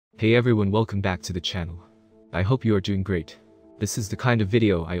Hey everyone, welcome back to the channel. I hope you are doing great. This is the kind of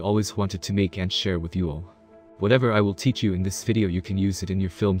video I always wanted to make and share with you all. Whatever I will teach you in this video, you can use it in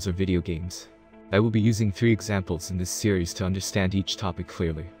your films or video games. I will be using 3 examples in this series to understand each topic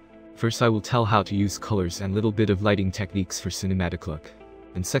clearly. First, I will tell how to use colors and little bit of lighting techniques for cinematic look.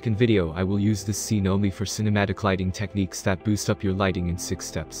 In second video, I will use this scene only for cinematic lighting techniques that boost up your lighting in 6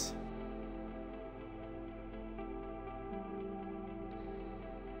 steps.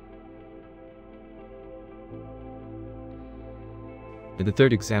 In the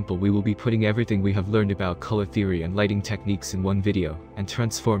third example, we will be putting everything we have learned about color theory and lighting techniques in one video, and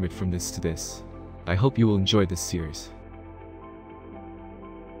transform it from this to this. I hope you will enjoy this series.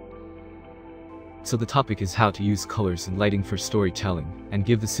 So the topic is how to use colors and lighting for storytelling, and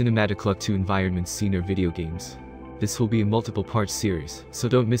give the cinematic look to environments, scene or video games. This will be a multiple part series, so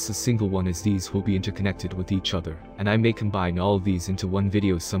don't miss a single one, as these will be interconnected with each other, and I may combine all of these into one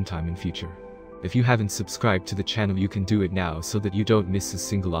video sometime in future. If you haven't subscribed to the channel, you can do it now so that you don't miss a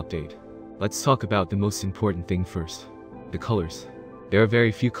single update. Let's talk about the most important thing first. The colors. There are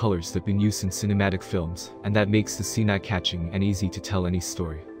very few colors that have been used in cinematic films, and that makes the scene eye-catching and easy to tell any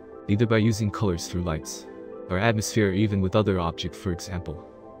story. Either by using colors through lights, or atmosphere, or even with other objects. For example,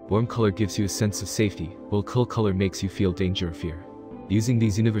 warm color gives you a sense of safety, while cool color makes you feel danger or fear. Using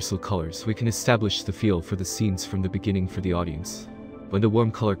these universal colors, we can establish the feel for the scenes from the beginning for the audience. When the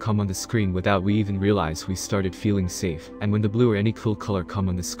warm color come on the screen, without we even realize, we started feeling safe, and when the blue or any cool color come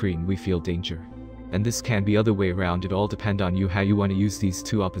on the screen, we feel danger. And this can be other way around. It all depend on you how you want to use these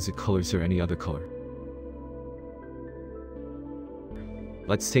two opposite colors or any other color.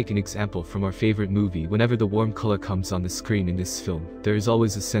 Let's take an example from our favorite movie. Whenever the warm color comes on the screen in this film, there is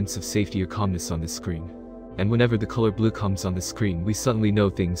always a sense of safety or calmness on the screen. And whenever the color blue comes on the screen, we suddenly know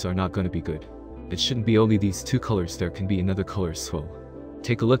things are not going to be good. It shouldn't be only these two colors, there can be another color as well.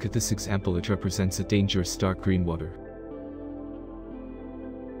 Take a look at this example. It represents a dangerous dark green water.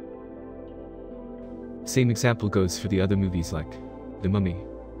 Same example goes for the other movies like The Mummy.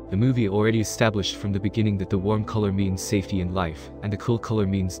 The movie already established from the beginning that the warm color means safety and life, and the cool color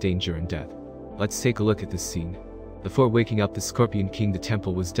means danger and death. Let's take a look at this scene. Before waking up the Scorpion King, the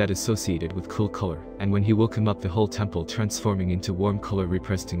temple was dead, associated with cool color, and when he woke him up, the whole temple transforming into warm color,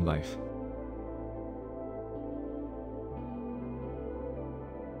 representing life.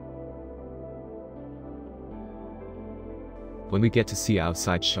 When we get to see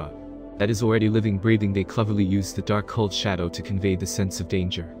outside shot, that is already living, breathing, they cleverly used the dark cold shadow to convey the sense of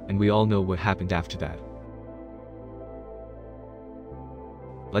danger, and we all know what happened after that.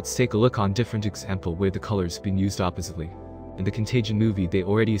 Let's take a look on different example where the colors been used oppositely. In the Contagion movie, they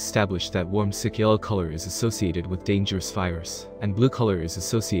already established that warm sick yellow color is associated with dangerous virus, and blue color is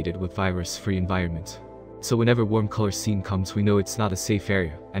associated with virus-free environment. So whenever warm color scene comes, we know it's not a safe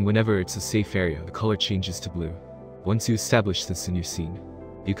area, and whenever it's a safe area, the color changes to blue. Once you establish this in your scene,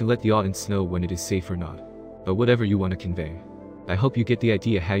 you can let the audience know when it is safe or not, or whatever you want to convey. I hope you get the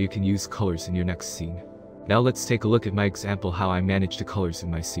idea how you can use colors in your next scene. Now let's take a look at my example how I manage the colors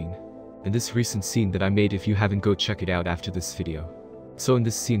in my scene. In this recent scene that I made, if you haven't, go check it out after this video. So in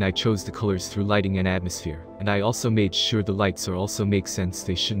this scene I chose the colors through lighting and atmosphere, and I also made sure the lights are also make sense,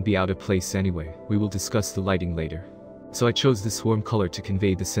 they shouldn't be out of place anyway. We will discuss the lighting later. So I chose this warm color to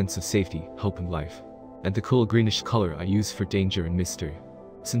convey the sense of safety, hope and life. And the cool greenish color I use for danger and mystery.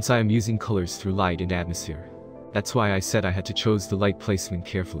 Since I am using colors through light and atmosphere, that's why I said I had to choose the light placement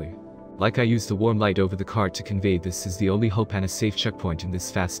carefully. Like I used the warm light over the car to convey this is the only hope and a safe checkpoint in this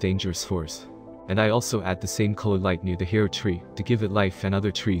fast dangerous forest. And I also add the same color light near the hero tree to give it life, and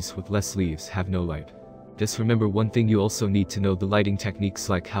other trees with less leaves have no light. Just remember one thing, you also need to know the lighting techniques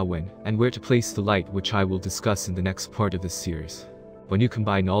like how, when, and where to place the light, which I will discuss in the next part of this series. When you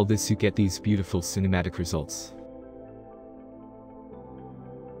combine all this, you get these beautiful cinematic results.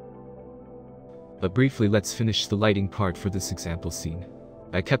 But briefly, let's finish the lighting part for this example scene.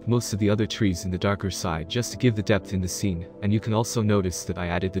 I kept most of the other trees in the darker side just to give the depth in the scene, and you can also notice that I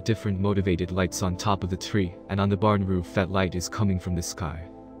added the different motivated lights on top of the tree, and on the barn roof that light is coming from the sky.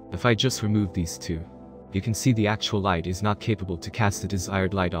 If I just remove these two, you can see the actual light is not capable to cast the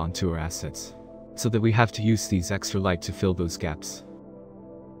desired light onto our assets, so that we have to use these extra light to fill those gaps.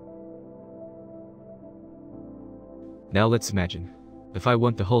 Now let's imagine, if I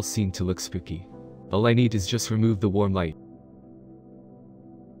want the whole scene to look spooky, all I need is just remove the warm light.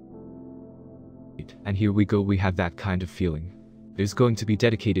 And here we go, we have that kind of feeling. There's going to be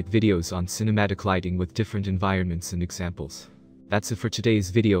dedicated videos on cinematic lighting with different environments and examples. That's it for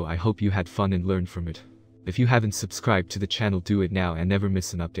today's video. I hope you had fun and learned from it. If you haven't subscribed to the channel, do it now and never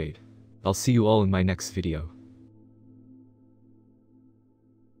miss an update. I'll see you all in my next video.